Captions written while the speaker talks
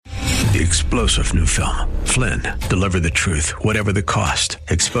The explosive new film, Flynn, deliver the truth, whatever the cost,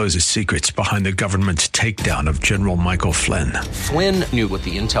 exposes secrets behind the government's takedown of General Michael Flynn. Flynn knew what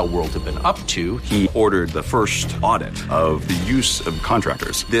the intel world had been up to. He ordered the first audit of the use of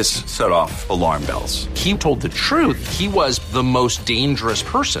contractors. This set off alarm bells. He told the truth. He was the most dangerous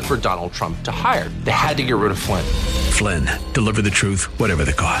person for Donald Trump to hire. They had to get rid of Flynn. Flynn, deliver the truth, whatever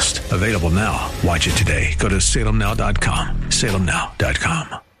the cost. Available now. Watch it today. Go to salemnow.com.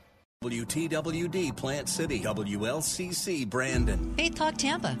 salemnow.com. WTWD Plant City, WLCC Brandon. Faith Talk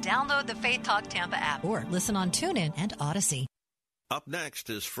Tampa. Download the Faith Talk Tampa app or listen on TuneIn and Odyssey. Up next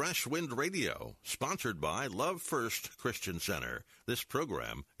is Fresh Wind Radio, sponsored by Love First Christian Center. This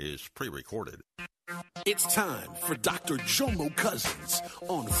program is pre-recorded. It's time for Dr. Jomo Cousins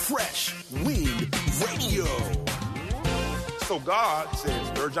on Fresh Wind Radio. So God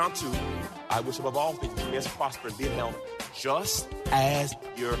says, 3 John 2, I wish above all things you may prosper and be in health, just as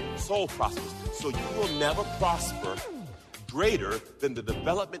your soul prospers. So you will never prosper greater than the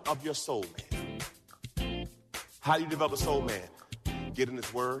development of your soul, man. How do you develop a soul, man? Get in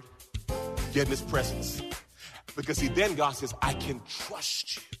his word, get in his presence. Because then God says, I can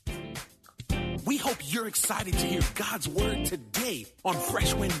trust you. We hope you're excited to hear God's word today on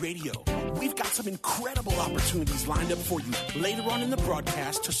Fresh Wind Radio. We've got some incredible opportunities lined up for you later on in the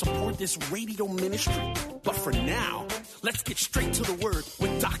broadcast to support this radio ministry. But for now, let's get straight to the word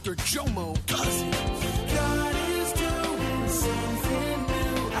with Dr. Jomo Cousins. God is doing something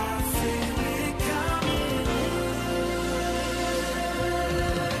new. I feel it coming.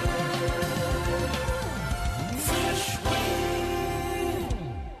 Fresh Wind.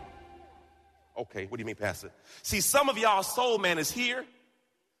 Okay, what do you mean, Pastor? See, some of y'all soul man is here,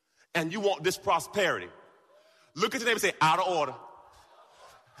 and you want this prosperity. Look at your neighbor and say, out of order.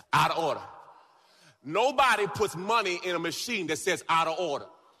 Out of order. Nobody puts money in a machine that says out of order.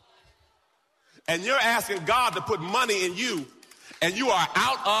 And you're asking God to put money in you, and you are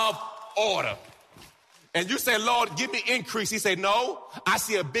out of order. And you say, Lord, give me increase. He said, no, I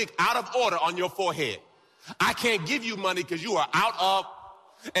see a big out of order on your forehead. I can't give you money because you are out of.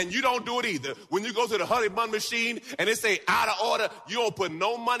 And you don't do it either. When you go to the honey bun machine and they say out of order, you don't put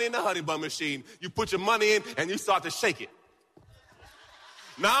no money in the honey bun machine. You put your money in and you start to shake it.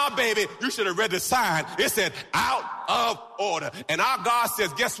 Nah, baby, you should have read the sign. It said out of order. And our God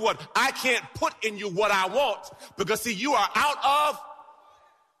says, guess what? I can't put in you what I want because, see, you are out of.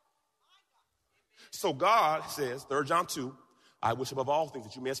 So God says, 3 John 2, I wish above all things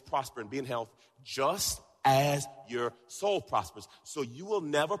that you may prosper and be in health, just as your soul prospers. So you will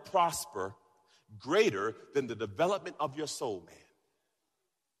never prosper greater than the development of your soul, man.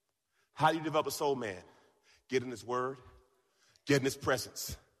 How do you develop a soul, man? Get in his word, get in his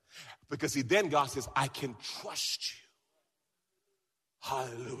presence. Because, see, then God says, I can trust you.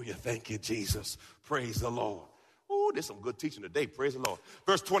 Hallelujah. Thank you, Jesus. Praise the Lord. Oh, there's some good teaching today. Praise the Lord.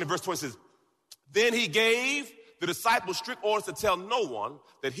 Verse 20 says, then he gave the disciples strict orders to tell no one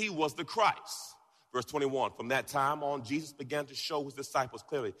that he was the Christ. Verse 21, from that time on, Jesus began to show his disciples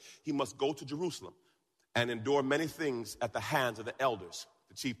clearly he must go to Jerusalem and endure many things at the hands of the elders,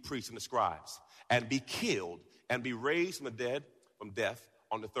 the chief priests and the scribes, and be killed and be raised from the dead, from death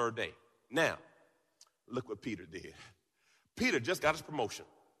on the 3rd day. Now, look what Peter did. Peter just got his promotion.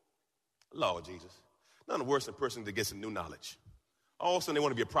 Lord Jesus. Nothing worse than a person that gets some new knowledge. All of a sudden they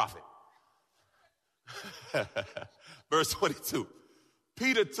want to be a prophet. Verse 22.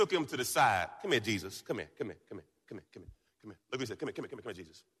 Peter took him to the side. Come here, Jesus. Come here. Look what he said. Come here,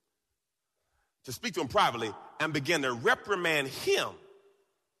 Jesus. To speak to him privately and began to reprimand him,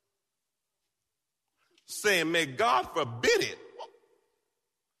 saying, may God forbid it.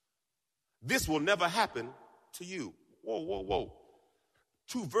 This will never happen to you. Whoa.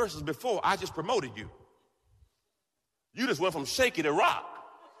 2 verses before, I just promoted you. You just went from shaky to rock.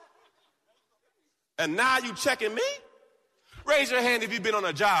 And now you checking me? Raise your hand if you've been on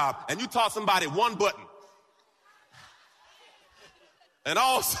a job and you taught somebody one button. And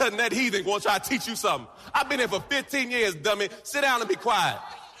all of a sudden that heathen wants to try to teach you something. I've been here for 15 years, dummy. Sit down and be quiet.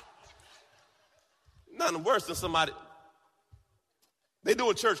 Nothing worse than somebody. They do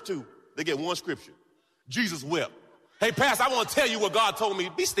in church too. They get one scripture. Jesus wept. Hey, Pastor, I want to tell you what God told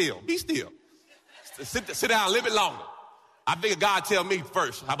me. Be still. Sit down a little bit longer. I figured God tell me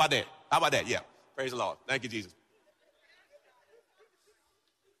first. How about that? Yeah. Praise the Lord. Thank you, Jesus.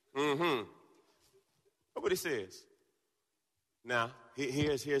 Look what he says. Now,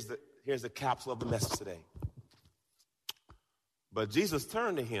 here's the capsule of the message today. But Jesus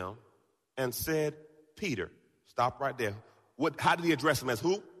turned to him and said, Peter, stop right there. How did he address him as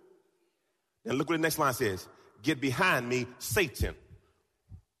who? And look what the next line says. Get behind me, Satan.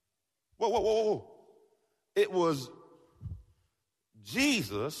 Whoa. It was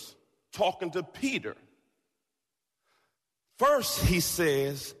Jesus talking to Peter. First, he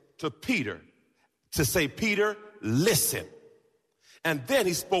says to Peter, to say, Peter, listen. And then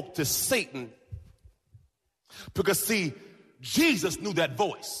he spoke to Satan. Because, see, Jesus knew that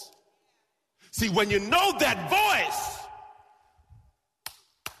voice. See, when you know that voice,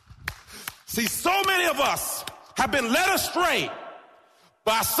 see, so many of us have been led astray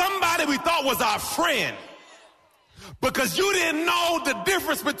by somebody we thought was our friend because you didn't know the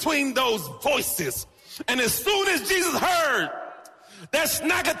difference between those voices. And as soon as Jesus heard that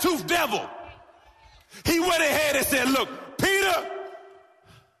snagger-toothed devil, he went ahead and said, look, Peter,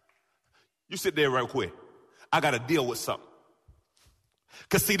 you sit there real quick. I got to deal with something.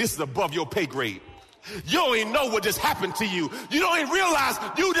 Because, see, this is above your pay grade. You don't even know what just happened to you. You don't even realize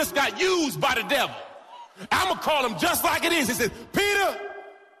you just got used by the devil. I'm going to call him just like it is. He says, Peter,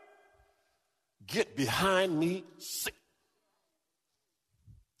 get behind me, Satan.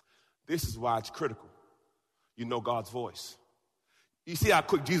 This is why it's critical. You know God's voice. You see how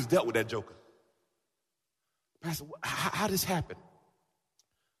quick Jesus dealt with that joker. Pastor, how did this happen?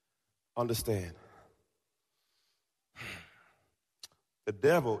 Understand. The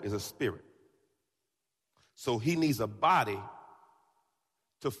devil is a spirit. So he needs a body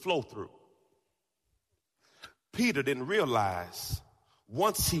to flow through. Peter didn't realize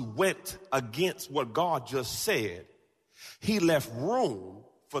once he went against what God just said, he left room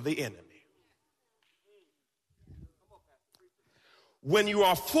for the enemy. When you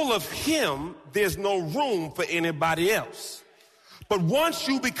are full of him, there's no room for anybody else. But once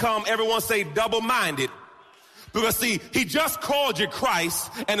you become, everyone say, double-minded, because, see, he just called you Christ,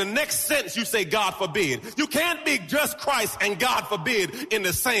 and the next sentence you say, God forbid. You can't be just Christ and God forbid in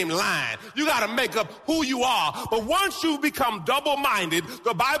the same line. You got to make up who you are. But once you become double-minded,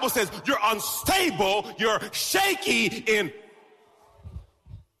 the Bible says you're unstable, you're shaky in.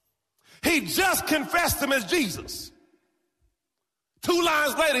 He just confessed him as Jesus. 2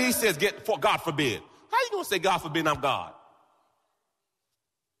 lines later, he says, God forbid. How you going to say God forbid I'm God?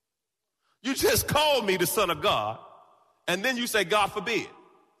 You just called me the Son of God, and then you say, God forbid.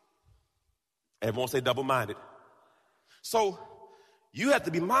 Everyone say double-minded. So you have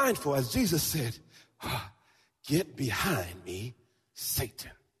to be mindful, as Jesus said, get behind me,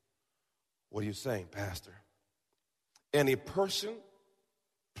 Satan. What are you saying, Pastor? Any person,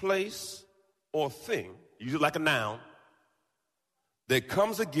 place, or thing, usually like a noun, that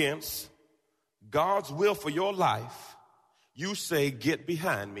comes against God's will for your life, you say, get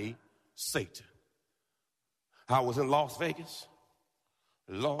behind me, Satan. I was in Las Vegas.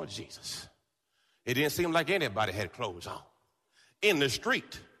 Lord Jesus. It didn't seem like anybody had clothes on. In the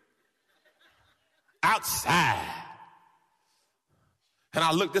street. Outside. And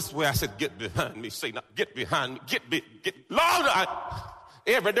I looked this way. I said, get behind me, Satan. Get behind me. Get. Lord,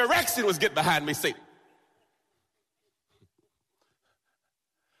 every direction was get behind me, Satan.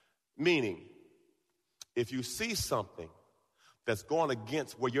 Meaning, if you see something that's going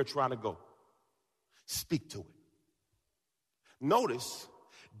against where you're trying to go, speak to it. Notice,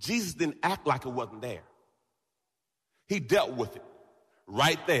 Jesus didn't act like it wasn't there. He dealt with it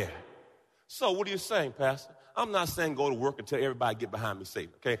right there. So what are you saying, Pastor? I'm not saying go to work and tell everybody get behind me,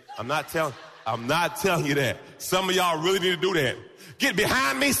 Satan, okay? I'm not telling you that. Some of y'all really need to do that. Get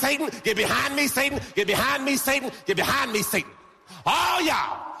behind me, Satan. Get behind me, Satan. Get behind me, Satan. Get behind me, Satan. All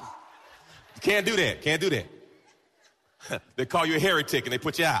y'all. Can't do that. Can't do that. They call you a heretic and they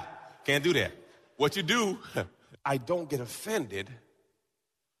put you out. Can't do that. What you do, I don't get offended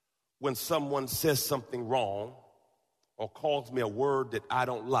when someone says something wrong or calls me a word that I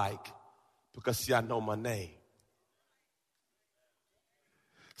don't like because, see, I know my name.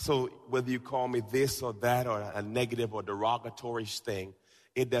 So whether you call me this or that or a negative or derogatory thing,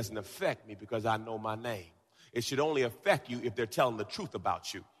 it doesn't affect me because I know my name. It should only affect you if they're telling the truth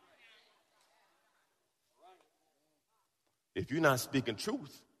about you. If you're not speaking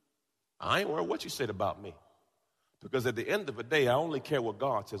truth, I ain't worried what you said about me. Because at the end of the day, I only care what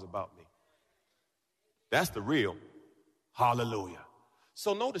God says about me. That's the real hallelujah.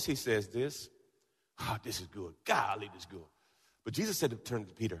 So notice he says this. This is good. Golly, this is good. But Jesus said to turn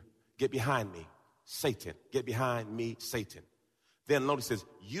to Peter, get behind me, Satan. Get behind me, Satan. Then notice he says,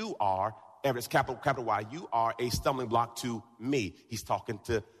 you are, it's capital Y, you are a stumbling block to me. He's talking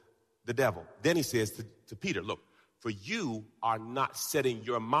to the devil. Then he says to Peter, look, for you are not setting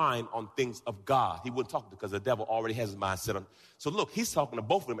your mind on things of God. He wouldn't talk because the devil already has his mind set on. So look, he's talking to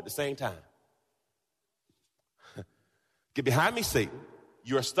both of them at the same time. Get behind me, Satan.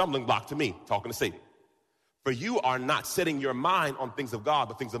 You're a stumbling block to me, talking to Satan. For you are not setting your mind on things of God,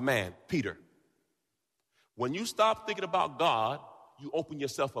 but things of man. Peter. When you stop thinking about God, you open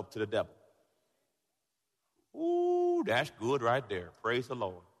yourself up to the devil. Ooh, that's good right there. Praise the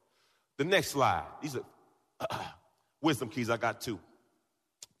Lord. The next slide. These are wisdom keys. I got 2.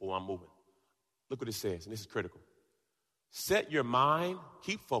 Boy, I'm moving. Look what it says, and this is critical. Set your mind,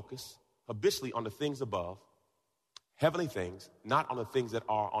 keep focus, habitually on the things above, heavenly things, not on the things that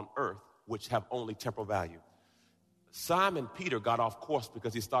are on earth, which have only temporal value. Simon Peter got off course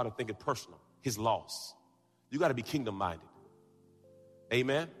because he started thinking personal, his loss. You got to be kingdom-minded.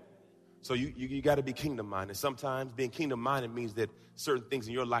 Amen? So you got to be kingdom-minded. Sometimes being kingdom-minded means that certain things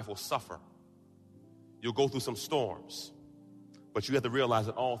in your life will suffer. You'll go through some storms. But you have to realize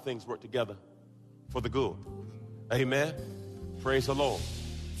that all things work together for the good. Amen? Praise the Lord.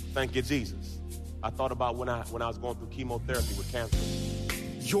 Thank you, Jesus. I thought about when I was going through chemotherapy with cancer.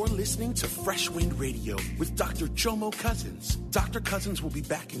 You're listening to Fresh Wind Radio with Dr. Jomo Cousins. Dr. Cousins will be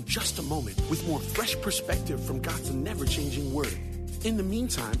back in just a moment with more fresh perspective from God's never-changing word. In the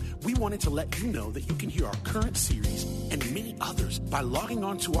meantime, we wanted to let you know that you can hear our current series and many others by logging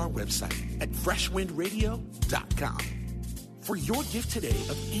on to our website at freshwindradio.com. For your gift today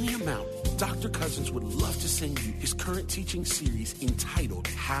of any amount, Dr. Cousins would love to send you his current teaching series entitled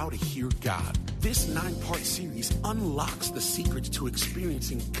How to Hear God. This 9-part series unlocks the secrets to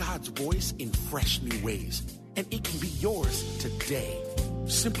experiencing God's voice in fresh new ways. And it can be yours today.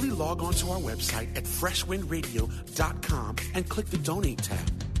 Simply log on to our website at freshwindradio.com and click the Donate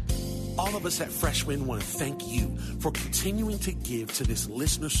tab. All of us at Fresh Wind want to thank you for continuing to give to this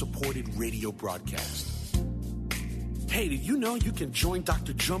listener-supported radio broadcast. Hey, did you know you can join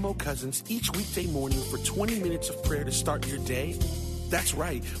Dr. Jomo Cousins each weekday morning for 20 minutes of prayer to start your day? That's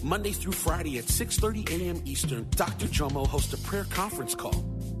right. Monday through Friday at 6:30 a.m. Eastern, Dr. Jomo hosts a prayer conference call.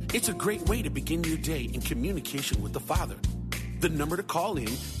 It's a great way to begin your day in communication with the Father. The number to call in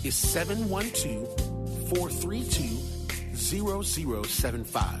is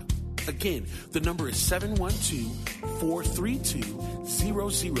 712-432-0075. Again, the number is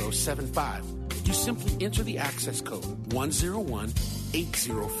 712-432-0075. You simply enter the access code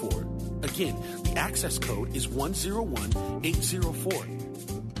 101804. Again, the access code is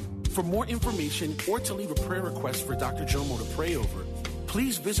 101804. For more information or to leave a prayer request for Dr. Jomo to pray over,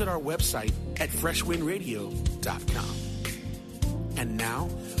 please visit our website at freshwindradio.com. And now,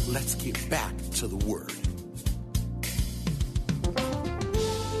 let's get back to the Word.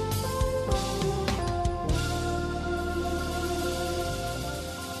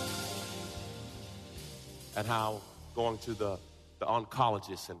 And how going to the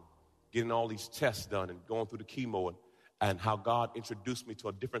oncologist and getting all these tests done and going through the chemo and how God introduced me to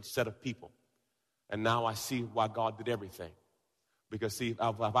a different set of people. And now I see why God did everything. Because, see, if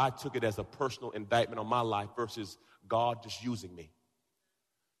I took it as a personal indictment on my life versus God just using me.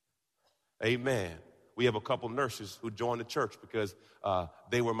 Amen. We have a couple nurses who joined the church because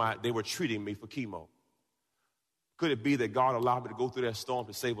they were treating me for chemo. Could it be that God allowed me to go through that storm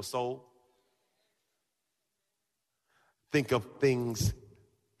to save a soul? Think of things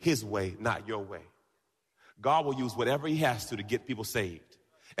his way, not your way. God will use whatever he has to get people saved.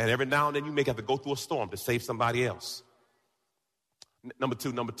 And every now and then you may have to go through a storm to save somebody else. Number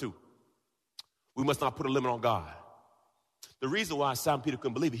two, we must not put a limit on God. The reason why Simon Peter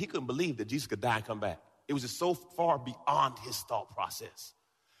couldn't believe it, he couldn't believe that Jesus could die and come back. It was just so far beyond his thought process.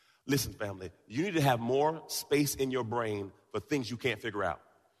 Listen, family, you need to have more space in your brain for things you can't figure out.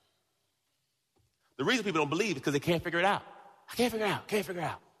 The reason people don't believe is because they can't figure it out. I can't figure it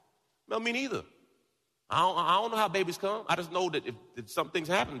out. No, me neither. I don't know how babies come. I just know that if some things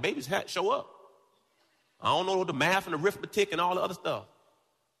happen, babies show up. I don't know the math and the arithmetic and all the other stuff.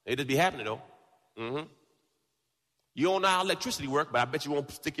 They just be happening, though. Mm-hmm. You don't know how electricity works, but I bet you won't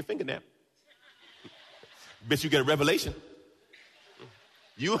stick your finger in there. Bet you get a revelation.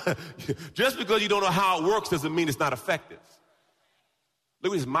 Just because you don't know how it works doesn't mean it's not effective.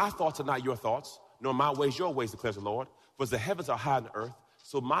 Look at this. My thoughts are not your thoughts, nor my ways your ways, declares the Lord. For as the heavens are higher than the earth,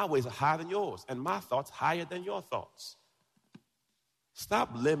 so my ways are higher than yours, and my thoughts higher than your thoughts.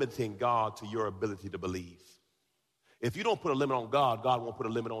 Stop limiting God to your ability to believe. If you don't put a limit on God, God won't put a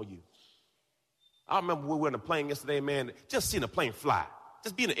limit on you. I remember we were in a plane yesterday, man, just seeing a plane fly.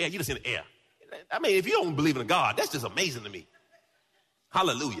 Just be in the air, you just in the air. I mean, if you don't believe in God, that's just amazing to me.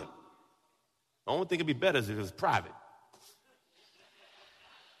 Hallelujah. The only thing that'd be better is if it's private.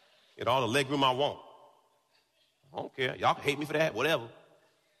 Get all the leg room I want. I don't care. Y'all can hate me for that, whatever.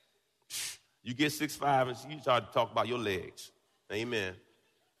 You get 6'5" and you start to talk about your legs. Amen.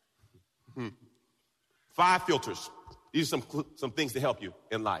 5 filters. These are some things to help you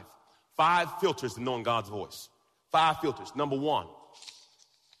in life. 5 filters to knowing God's voice. 5 filters. Number 1,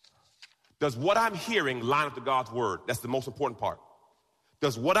 does what I'm hearing line up to God's word? That's the most important part.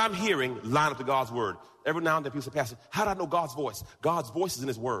 Does what I'm hearing line up to God's word? Every now and then people say, Pastor, how do I know God's voice? God's voice is in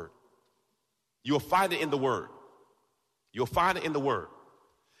his word. You'll find it in the word. You'll find it in the word.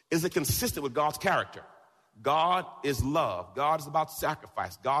 Is it consistent with God's character? God is love. God is about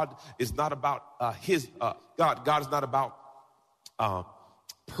sacrifice. God is not about God is not about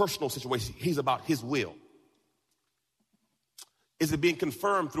personal situations. He's about his will. Is it being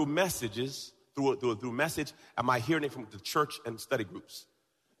confirmed through messages, through message? Am I hearing it from the church and study groups?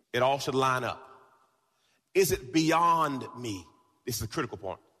 It all should line up. Is it beyond me? This is a critical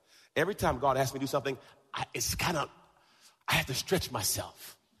point. Every time God asks me to do something, I have to stretch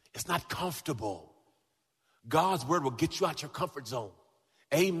myself. It's not comfortable. God's word will get you out your comfort zone.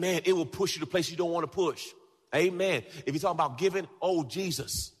 Amen. It will push you to places you don't want to push. Amen. If you're talking about giving, oh,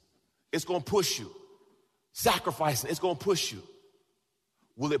 Jesus, it's going to push you. Sacrificing, it's going to push you.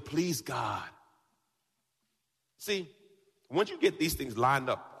 Will it please God? See, once you get these things lined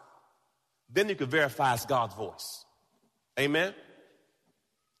up, then you can verify it's God's voice. Amen?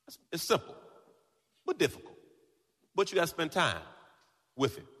 It's simple, but difficult. But you got to spend time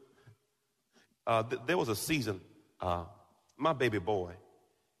with it. There was a season, my baby boy,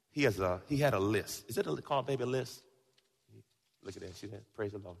 he had a list. Is it called baby list? Look at that. See that?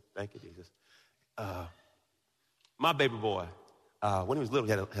 Praise the Lord. Thank you, Jesus. My baby boy, when he was little,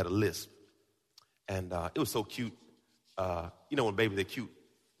 he had a lisp. And it was so cute. You know when babies, they're cute.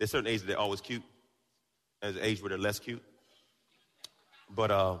 There's certain ages they're always cute. And there's an age where they're less cute.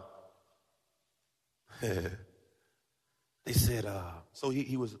 But they said, so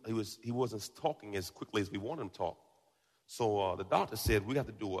he wasn't talking as quickly as we wanted him to talk. So the doctor said, we got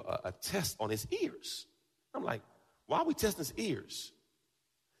to do a test on his ears. I'm like, why are we testing his ears?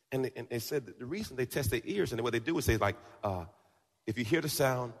 And they said that the reason they test their ears, and what they do is say, like, if you hear the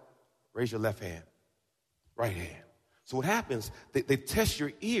sound, raise your left hand, right hand. So what happens, they test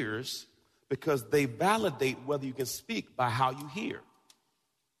your ears because they validate whether you can speak by how you hear.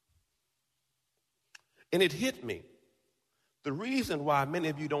 And it hit me. The reason why many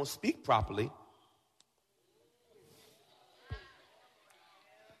of you don't speak properly,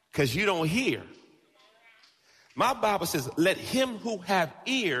 because you don't hear. My Bible says, let him who have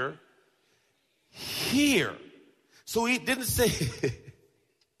ear hear. So he didn't say,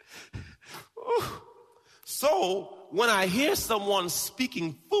 so when I hear someone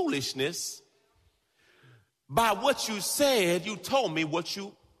speaking foolishness, by what you said, you told me what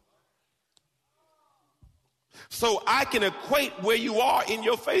you. So I can equate where you are in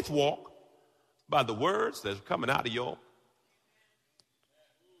your faith walk by the words that's coming out of your.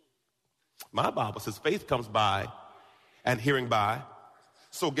 My Bible says faith comes by and hearing by.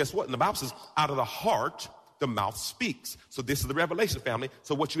 So guess what? And the Bible says out of the heart, the mouth speaks. So this is the revelation, family.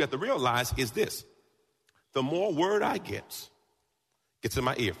 So what you have to realize is this. The more word I gets in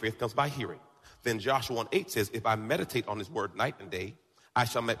my ear. Faith comes by hearing. Then Joshua 1:8 says, if I meditate on his word night and day, I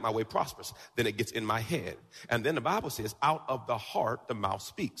shall make my way prosperous. Then it gets in my head. And then the Bible says, out of the heart, the mouth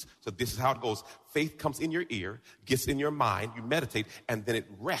speaks. So this is how it goes. Faith comes in your ear, gets in your mind, you meditate, and then it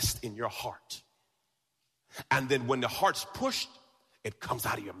rests in your heart. And then when the heart's pushed, it comes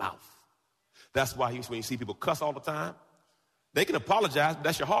out of your mouth. That's why when you see people cuss all the time, they can apologize, but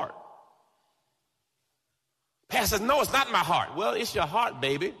that's your heart. Pastor says, no, it's not my heart. Well, it's your heart,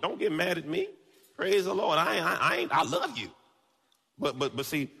 baby. Don't get mad at me. Praise the Lord. I love you. But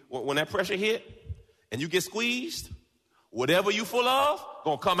see, when that pressure hit and you get squeezed, whatever you full of,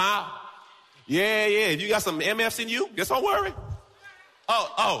 gonna come out. Yeah. If you got some MFs in you, just don't worry. Y'all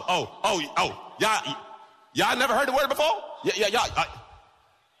never heard the word before? Yeah.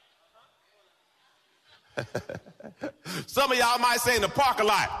 Some of y'all might say in the parking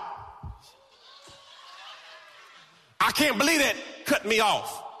lot, I can't believe that cut me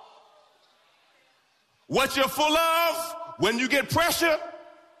off. What you're full of, when you get pressure,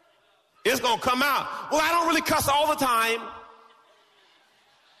 it's going to come out. Well, I don't really cuss all the time.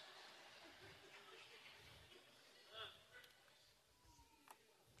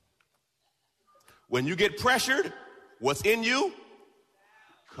 When you get pressured, what's in you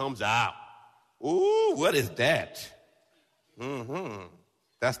comes out. Ooh, what is that?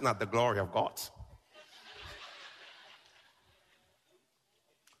 That's not the glory of God.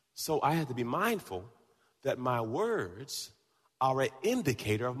 So I had to be mindful that my words are an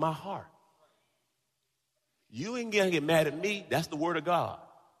indicator of my heart. You ain't gonna get mad at me. That's the word of God.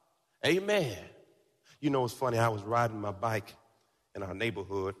 Amen. You know, it's funny. I was riding my bike in our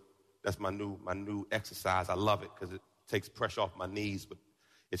neighborhood. That's my new exercise. I love it because it takes pressure off my knees. But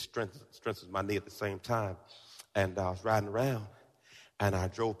it strengthens my knee at the same time. And I was riding around, and I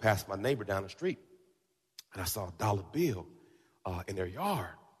drove past my neighbor down the street, and I saw a dollar bill in their yard.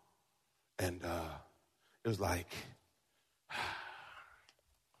 And it was like,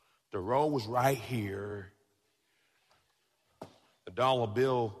 the road was right here. The dollar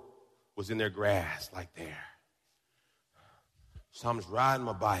bill was in their grass, like there. So I'm just riding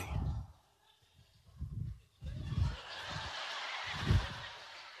my bike.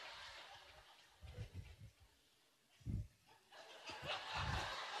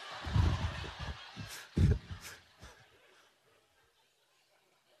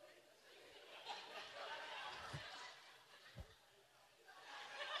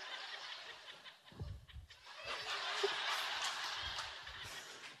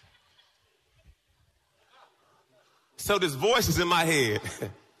 So this voice is in my head.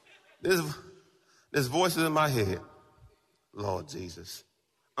 This voice is in my head. Lord Jesus,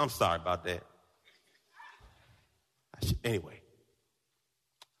 I'm sorry about that. Anyway,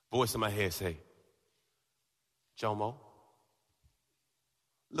 voice in my head say, Jomo,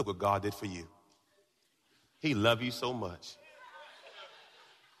 look what God did for you. He loved you so much.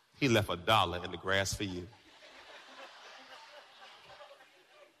 He left $1 in the grass for you.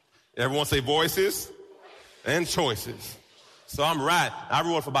 Everyone say voices and choices. So I'm riding. I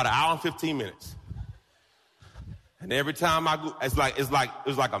rode for about an hour and 15 minutes. And every time I go, it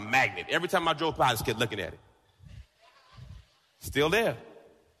was like a magnet. Every time I drove by, I just kept looking at it. Still there.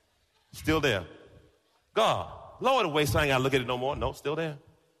 Still there. God, lower the weight so I ain't got to look at it no more. No, still there.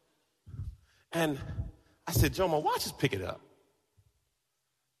 And I said, Jomo, why don't you just pick it up?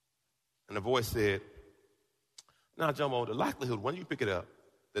 And the voice said, now, Jomo, the likelihood when you pick it up,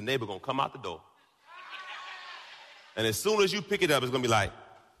 the neighbor going to come out the door. And as soon as you pick it up, it's going to be like.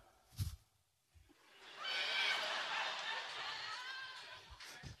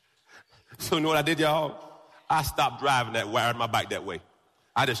 So you know what I did, y'all? I stopped driving riding my bike that way.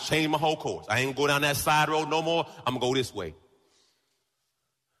 I just changed my whole course. I ain't going to go down that side road no more. I'm going to go this way.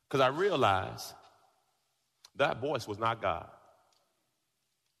 Because I realized that voice was not God.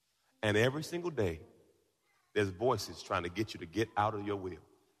 And every single day, there's voices trying to get you to get out of your will.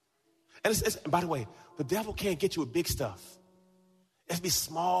 And by the way, the devil can't get you with big stuff. It's be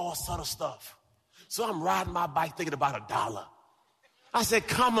small, subtle stuff. So I'm riding my bike thinking about $1. I said,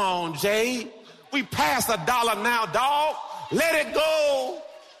 come on, Jay. We passed $1 now, dog. Let it go.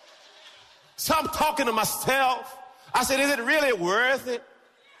 So I'm talking to myself. I said, is it really worth it?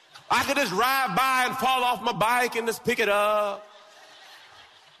 I could just ride by and fall off my bike and just pick it up.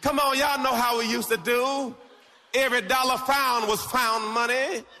 Come on, y'all know how we used to do. Every dollar found was found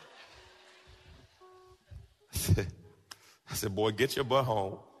money. I said, boy, get your butt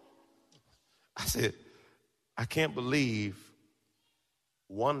home. I said, I can't believe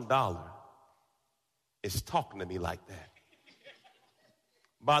 $1 is talking to me like that.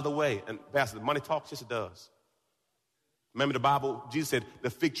 By the way, and Pastor, the money talks? Yes, it does. Remember the Bible? Jesus said the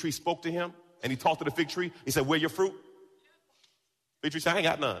fig tree spoke to him, and he talked to the fig tree. He said, where your fruit? Fig tree said, I ain't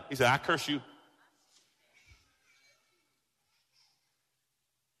got none. He said, I curse you.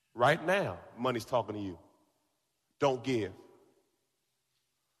 Right now, money's talking to you. Don't give.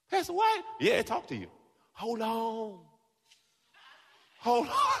 Pastor, what? Yeah, it talked to you. Hold on. Hold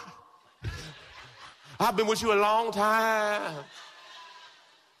on. I've been with you a long time.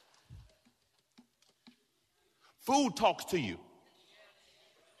 Food talks to you.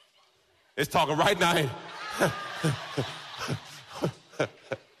 It's talking right now.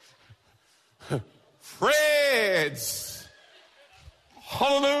 Fred's.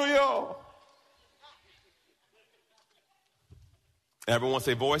 Hallelujah. Everyone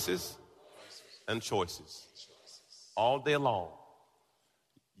say voices and choices. All day long,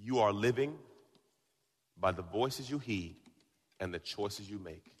 you are living by the voices you heed and the choices you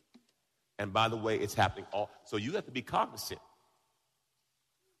make. And by the way, it's happening so you have to be cognizant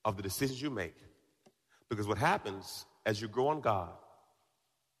of the decisions you make. Because what happens as you grow in God,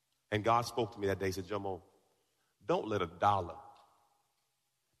 and God spoke to me that day, he said, Jomo, don't let $1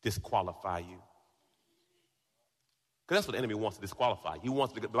 disqualify you. Because that's what the enemy wants to disqualify. He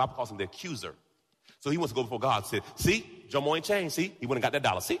wants to, the Bible calls him the accuser. So he wants to go before God and say, see, Jomo ain't changed. See, he wouldn't have got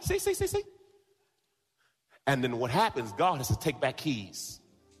that $1. See. And then what happens, God has to take back keys.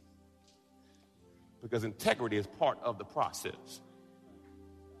 Because integrity is part of the process.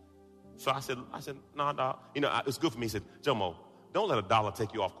 So I said, no. You know, it's good for me. He said, Jomo, don't let $1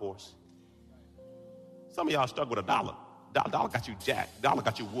 take you off course. Some of y'all struggle with $1. Dollar got you jacked. Dollar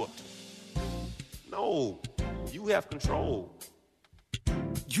got you whooped. No, you have control.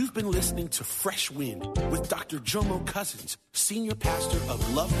 You've been listening to Fresh Wind with Dr. Jomo Cousins, Senior Pastor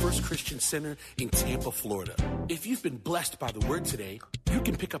of Love First Christian Center in Tampa, Florida. If you've been blessed by the word today, you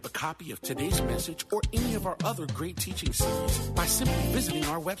can pick up a copy of today's message or any of our other great teaching series by simply visiting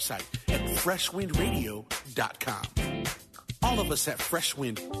our website at freshwindradio.com. All of us at Fresh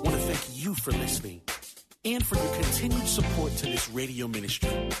Wind want to thank you for listening and for your continued support to this radio ministry.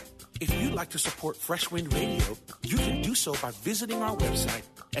 If you'd like to support Fresh Wind Radio, you can do so by visiting our website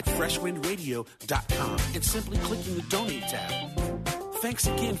at freshwindradio.com and simply clicking the Donate tab. Thanks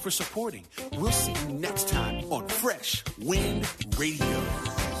again for supporting. We'll see you next time on Fresh Wind Radio.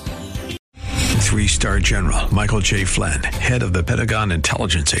 3-star General Michael J. Flynn, head of the Pentagon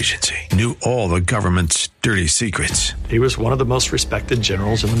Intelligence Agency, knew all the government's dirty secrets. He was one of the most respected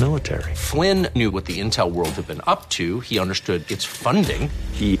generals in the military. Flynn knew what the intel world had been up to. He understood its funding.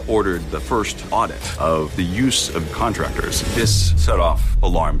 He ordered the first audit of the use of contractors. This set off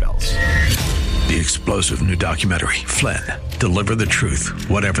alarm bells. The explosive new documentary, Flynn, Deliver the Truth,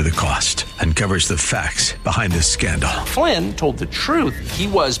 Whatever the Cost, uncovers the facts behind this scandal. Flynn told the truth. He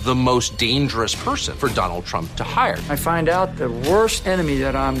was the most dangerous person for Donald Trump to hire. I find out the worst enemy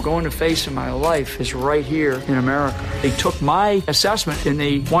that I'm going to face in my life is right here in America. They took my assessment and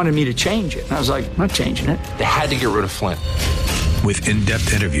they wanted me to change it. And I was like, I'm not changing it. They had to get rid of Flynn. With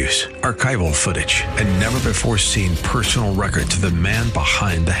in-depth interviews, archival footage, and never-before-seen personal records of the man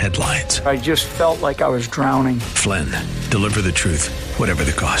behind the headlines. I just felt like I was drowning. Flynn, Deliver the Truth, Whatever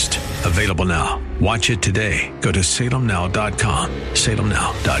the Cost. Available now. Watch it today. Go to salemnow.com.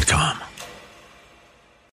 salemnow.com.